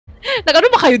Nag-ano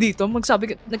ba kayo dito?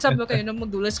 Nagsabi ba kayo na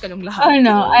magdulas kayong lahat? Oh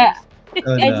no, I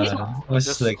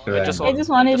just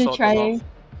wanted to try.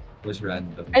 It was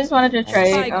random. I just wanted to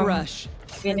try.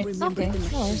 Phoenix. Okay.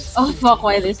 Oh fuck!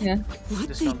 Why this guy?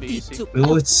 This is gonna be easy.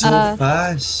 Oh, it's so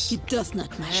fast. It does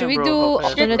not matter. Should we do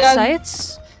alternate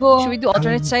sites? Should we do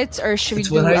alternate sites or should we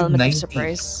do element of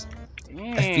surprise?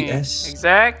 FPS.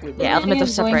 Exactly. Yeah, element of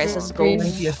surprise. Let's go.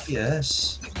 90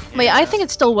 FPS. Wait, I think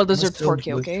it's still well deserved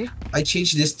 4K. Okay. I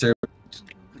changed this to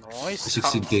Nice.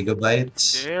 16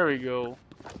 gigabytes. There we go.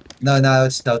 No, now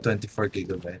it's now 24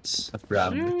 gigabytes of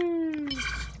RAM.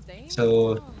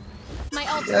 So My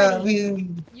ult's yeah, I ready.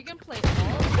 mean, You can play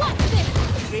What's this?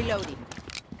 Reloading.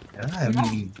 yeah, I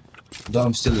mean, though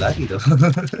I'm still lucky though.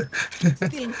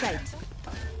 Still in sight.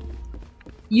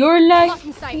 You're Lock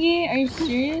in sight. laggy? Are you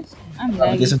serious? I'm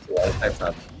Because laggy. of the Wi-Fi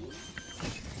problem.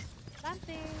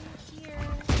 Planting here.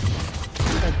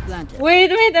 Planted.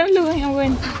 Wait, I'm losing. I'm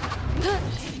going.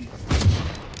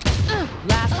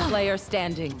 Last player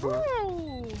standing.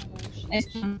 Oh,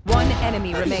 One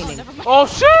enemy remaining. Oh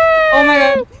shit! Oh my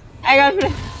god! I got.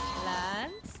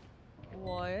 Lance?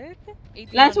 What?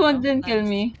 81 Last one now? didn't kill Lance.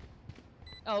 me.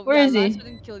 Oh, Where yeah, is he? Lance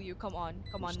didn't kill you. Come on,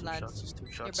 Lance. Two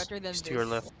shots. You're better than He's this. to your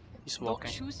left. He's Don't walking.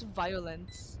 choose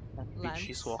violence, Lance.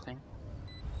 She's walking.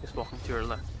 He's walking to your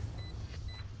left.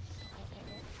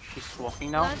 She's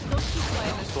walking now. Lance, don't choose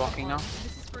violence. She's walking now.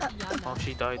 This is for Iana. Oh,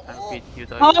 she died. You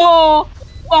died. Oh!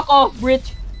 Fuck off,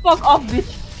 bitch! Fuck off,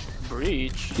 bitch!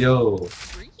 Breach. Yo,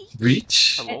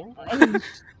 Breach? Hello?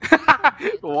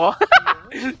 What?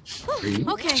 Breach?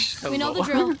 Okay, we know the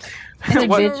Hello? drill. Stick to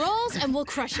What? your roles and we'll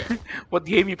crush it. What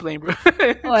game you playing, bro?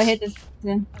 Oh, I hate this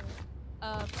thing.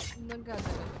 Nung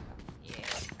gagawin. Yeah.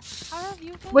 How have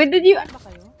you guys? Wait, did you? Ba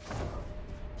kayo?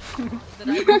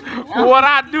 Did I What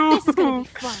I do? This is gonna be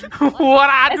fun. What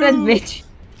I I said do? bitch.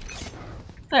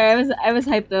 Sorry, I was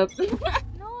hyped up.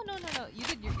 No. You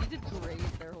did great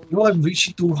there. Holy Yo, I'm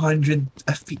reaching 200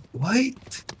 FPS.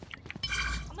 What?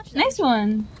 How much Nice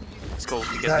one. Let's go.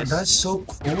 We get this. That's so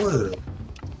cool.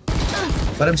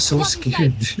 But I'm so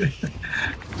scared.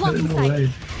 I don't know why.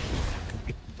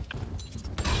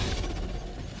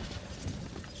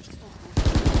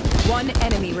 One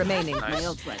enemy remaining. Nice.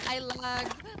 I lag.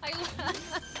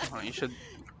 Oh, you should.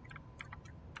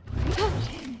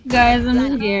 Guys,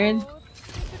 I'm scared. I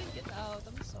couldn't get out.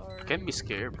 I'm sorry. Can't be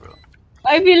scared, bro.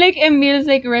 I feel like Emil's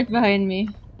like right behind me.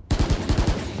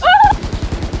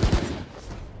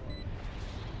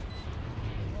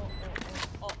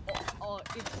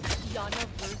 It's Iana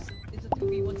versus. It's a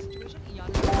 2v1 situation.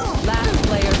 Iana. Last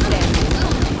player standing.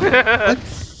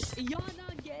 Iana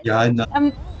again. Yeah, no.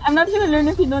 I'm not gonna learn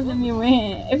if you don't let me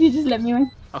win. If you just let me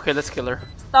win. Okay, let's kill her.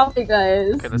 Stop it,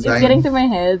 guys. Okay, It's let's getting to my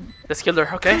head. Let's kill her,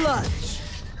 okay?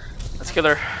 Let's kill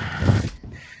her.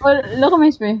 Oh, look at my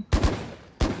spray.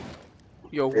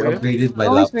 Yo, I where? upgraded my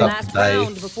Always laptop Last to die.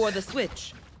 round before the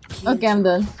switch. Okay, I'm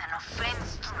done.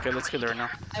 Okay, let's kill her now.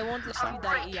 I won't let you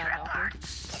die, Iana. Okay.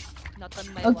 Not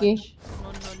on my Okay. watch.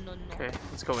 No. Okay,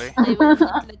 let's go away. I will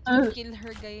not let you kill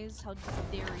her, guys. How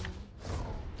dare you?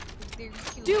 How dare you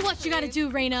kill Do her, what you gotta guys? do,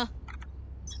 Reina.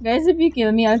 Guys, if you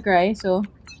kill me, I'll cry. So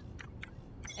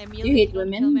Emil, You if hate don't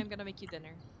women? kill me, I'm gonna make you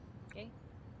dinner. Okay?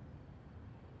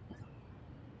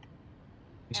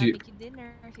 I'll You- make you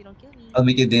dinner if you don't kill me. I'll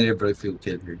make you dinner, bro, if you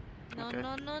kill her. No, Okay.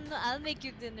 no. I'll make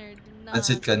you dinner. Do not.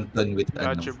 Pancit canton with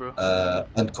Gotcha, bro.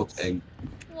 uncooked egg.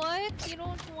 What? You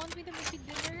don't want me to make you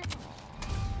dinner?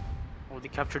 Oh, they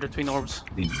captured the twin orbs.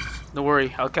 Don't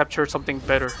worry, I'll capture something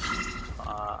better.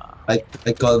 I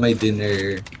call my dinner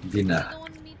You Dina. don't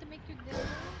want me to make you dinner?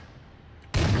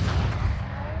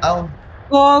 Ow!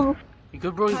 go. You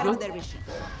good, bro? You good?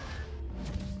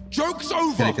 Joke's Can I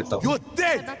over. get off? You're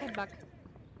dead. Head back.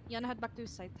 Yana, head back to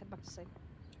his side. Head back to side.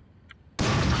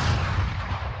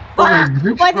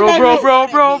 Why did I miss?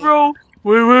 Bro.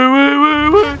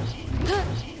 Wait.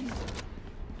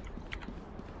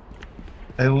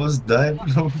 I almost died,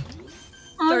 bro.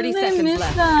 How 30 did I seconds miss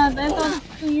left. that? I thought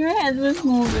your head was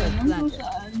moving. I'm so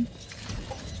sad.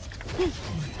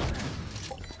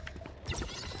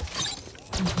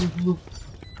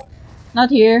 Not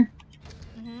here.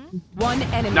 One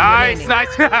enemy Nice, remaining.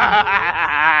 nice.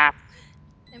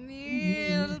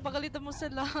 Emil, pagalitan mo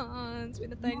sa Lance.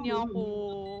 Pinatay niya ako.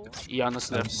 Iana's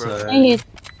I'm left, bro. I sorry. hate.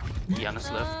 Iana's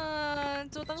left.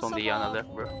 Lance, utang It's only sama Yana left,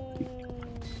 bro. ako.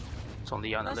 It's only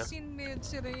Iana left. Asin mid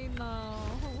si Reyna.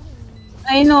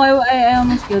 I know. I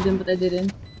almost killed him, but I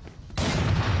didn't.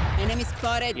 Enemy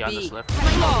spotted Iana's B. left.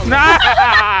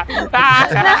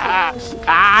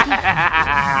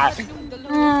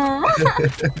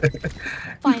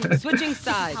 Fine. Switching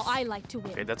sides. How I like to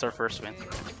win. Okay, that's our first win.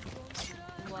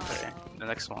 Wow. Okay. The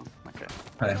next one. Okay.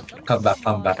 Alright, come back.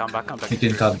 Come back. You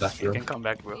can come back, You bro. can come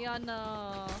back, bro.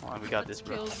 Yana. Oh, we got this,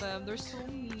 bro. Kill them. They're so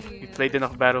mean. We played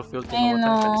enough Battlefield to I know what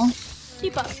know. happens.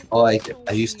 Keep up. Oh, I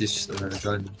used this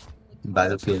gun in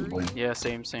Battlefield 1. Yeah,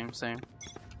 same. I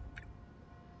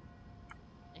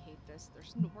hate this.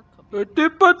 There's no more coming. Pati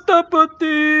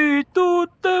patapati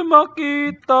tutte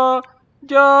makita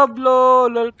Diablo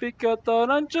lalpicata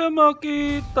non c'è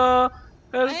makita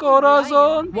El I'm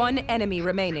corazon One enemy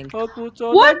remaining. al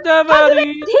puzzo What? del How did it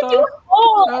hit you? verita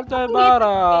Oh, El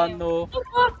tebarano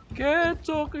che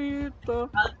choquita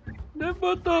De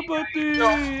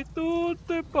patapati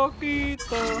tutte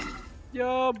pakita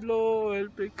Diablo el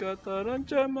picata non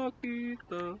c'è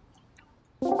makita.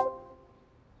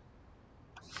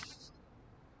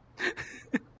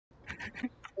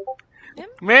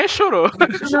 Measure.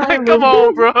 Come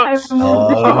on, bro. I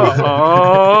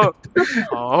removed it.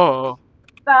 Oh.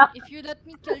 If you let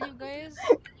me kill you guys,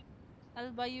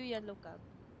 I'll buy you yellow cap.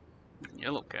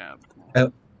 Yellow cap.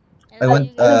 I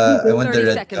want the 30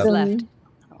 red seconds cup. left.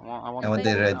 I want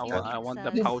the red cup. I want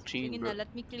the pouchine, bro.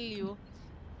 Let me kill you.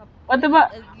 What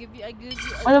about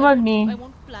what about me? I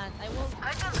won't plant. I will.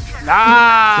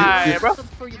 Nice, bro.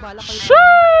 For you, bala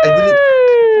I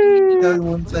didn't. I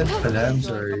won't plan pala. I'm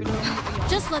sorry.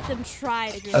 Just let them try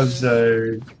to do I'm it.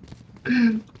 sorry.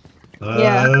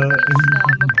 Yeah.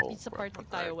 Mag-pizza party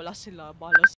tayo. Wala sila.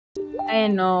 Bala sila. I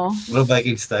know. Bro,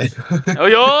 Viking style. Oh,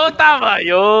 yun! Tama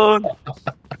yun!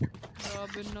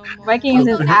 Grabe naman. Vikings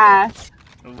is ass.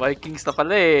 Vikings na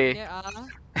pala eh. Yeah,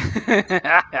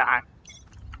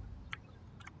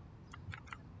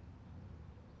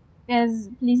 Guys,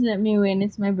 please let me win.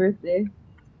 It's my birthday.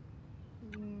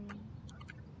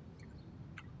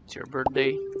 It's your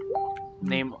birthday.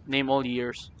 Name all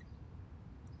years.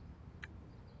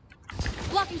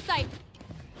 Blocking sight.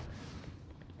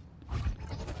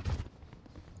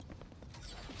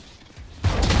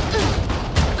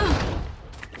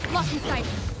 Blocking sight.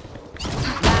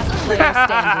 Last player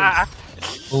standing.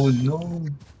 Oh no.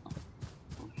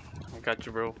 I got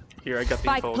you, bro. Here, I got the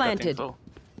Spike info. planted. Got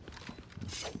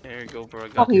the info. There you go, bro. I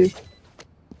got Fuck you.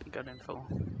 Got info.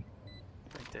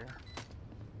 Right there.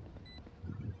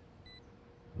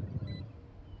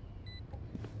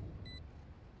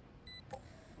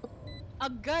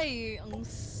 Agay! Ang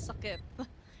sakit.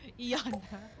 Iyan.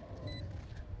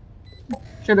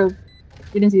 Shut up.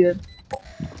 Didn't see that.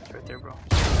 It's right there, bro.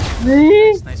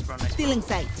 Nice. Nice, bro. Nice. Stealing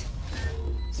sight.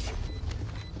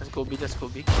 Let's go B. Let's go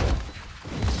B.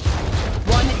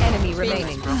 One enemy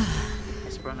remaining.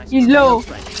 Nice, bro. Nice. He's bro. low.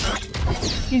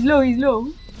 He's low. He's low.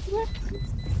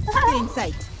 Stealing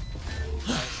sight.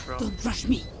 Nice, bro. Rush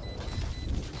me.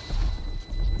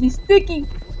 He's sticky.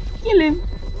 Kill him.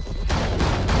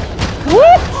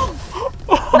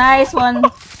 Nice one.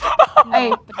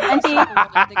 Hey, auntie.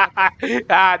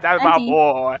 That's my Auntie.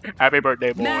 boy. Happy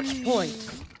birthday, boy. Match point.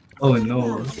 Oh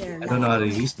no. I don't know how to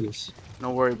use this.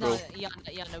 No worry, No, bro.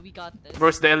 Yana, we got this. Bro,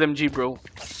 it's the LMG, bro.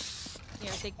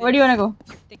 Here, take this. Where do you wanna go?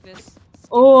 Take this.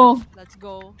 Oh, Let's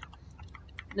go.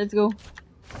 let's go.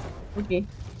 Okay.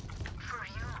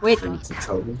 Wait. It's in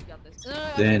trouble. We got this.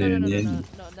 Then.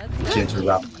 That's Can't not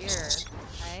wrap. here.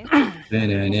 Okay? Then.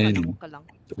 Huwag ka lang.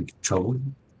 Trouble.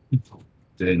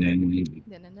 Then.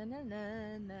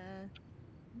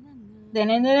 Na-na-na-na-na. You've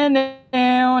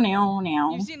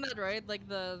seen that, right? Like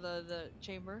the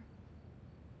chamber?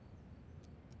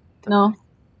 No.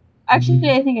 Actually,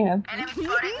 I think I have.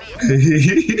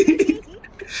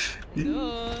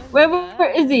 Duh,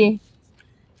 Where is he?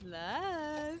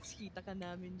 Lads, kita ka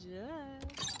namin dyan.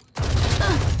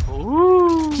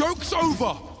 Ooh. Joke's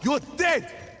over! You're dead!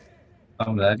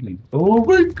 I'm lagging. Oh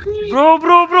my god. Bro.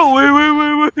 Wait.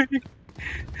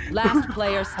 Last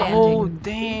player Oh, standing.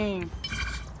 dang.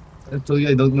 I told you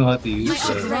I don't know how to use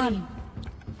Run.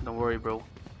 Don't worry, bro.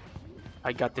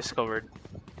 I got this covered.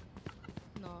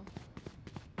 No.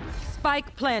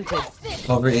 Spike planted.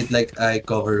 Cover it like I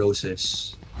cover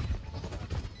roses.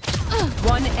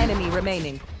 One enemy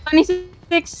remaining. 26.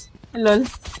 Lol.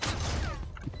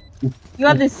 You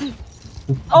got this.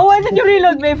 Oh, why did you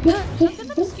reload, babe? Ang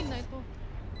ganda ng skin na ito.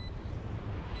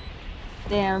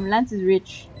 Damn, Lance is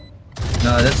rich.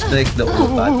 No, that's like the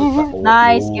old battle pass.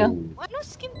 Nice kill. Ano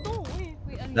skin to?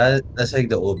 Wait, ano? That's like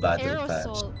the old battle pass.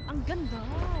 Aerosol. Ang ganda.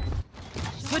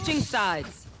 Switching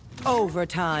sides.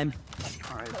 Overtime.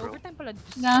 Alright, Sa bro. overtime pala.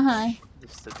 Hi.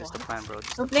 This is the plan, bro. This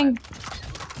is We're the playing.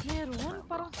 plan. Meron.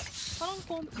 Parang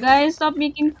comp. Guys, stop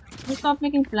making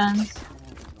plans.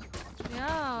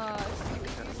 Yeah.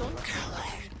 If you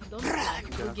don't plan,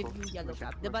 we'll give you yellow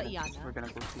cap. Diba, Iana? We're gonna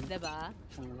go B. Diba?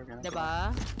 We're Diba?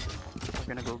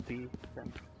 gonna go B. Then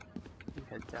we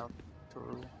head out to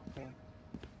A.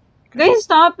 Guys,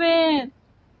 stop it!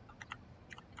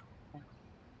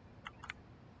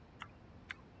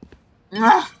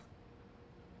 Ah.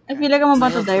 I feel like I'm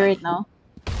about to die right now.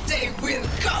 They will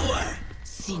cower.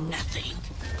 See nothing.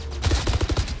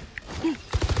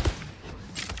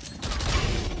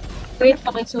 Wait,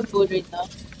 fucking so cold right now.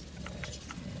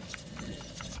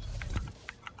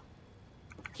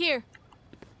 Here.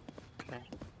 Okay.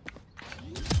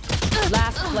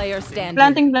 Last player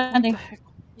standing. Planting.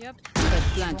 Yep.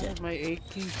 Oh, my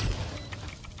AK.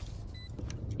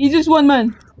 He's just one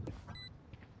man.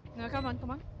 No, come on.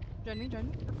 Join me.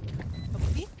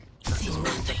 Okay. See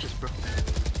nothing. Nice, bro.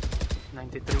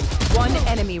 93. One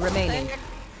enemy remaining.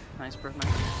 Nice, bro. Nice.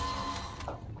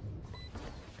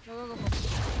 Go.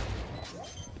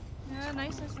 Yeah,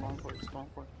 nice. Spawn for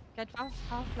it. Cat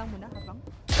half lang muna, habang.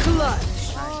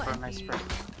 Clutch. Nice, bro.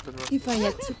 Good work. If I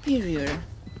had superior.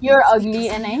 You're ugly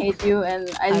and I hate you and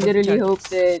I Out of literally touch. hope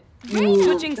that you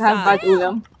Switching have bad sides.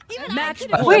 ulam. Match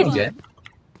Wait. point. Again?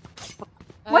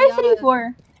 Why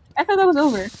 3-4? I thought that was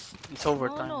over. It's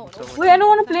overtime. No. It's overtime. Wait, I don't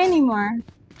want to play anymore.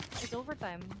 It's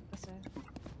overtime. Kasi.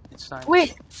 It's time.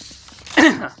 Wait,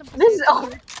 Custom kasi this is it's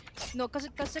over. No, kasi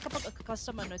kapag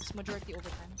custom ano, it's majority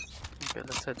overtime. Okay,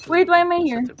 let's head to Wait, why am I let's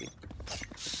here? head to B.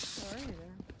 Sorry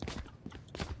there.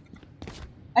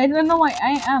 I don't know why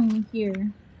I am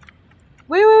here.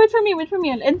 Wait for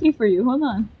me. I'll entry for you. Hold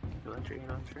on. Go entry.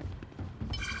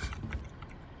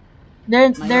 They're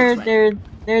My there,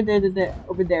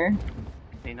 over there.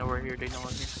 They know we're here.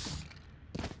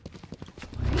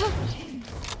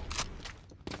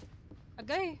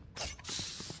 Agay.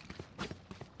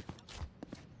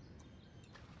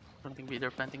 Planting B,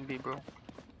 they're planting B, bro.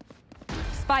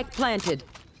 Spike planted.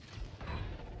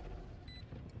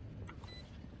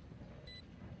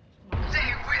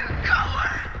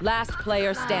 Last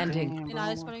player standing.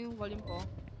 Inaayos ko lang yung volume ko.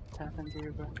 What's happened here,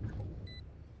 bro?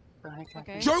 The heck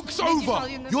Okay. Joke's Medyo over.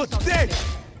 volume na You're sa sound dead.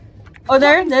 kasi. Oh,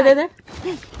 there.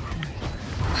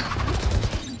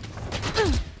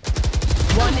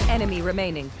 One enemy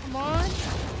remaining. Come on.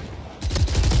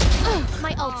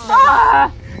 My ult's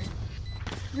Ah!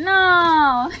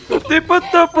 No. Tuti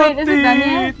pata Wait, is it done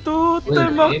yet? tuti Wait,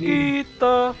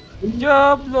 makita,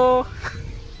 Diablo.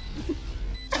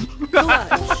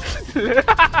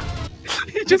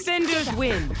 Defenders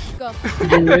win. go.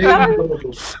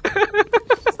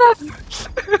 Stop.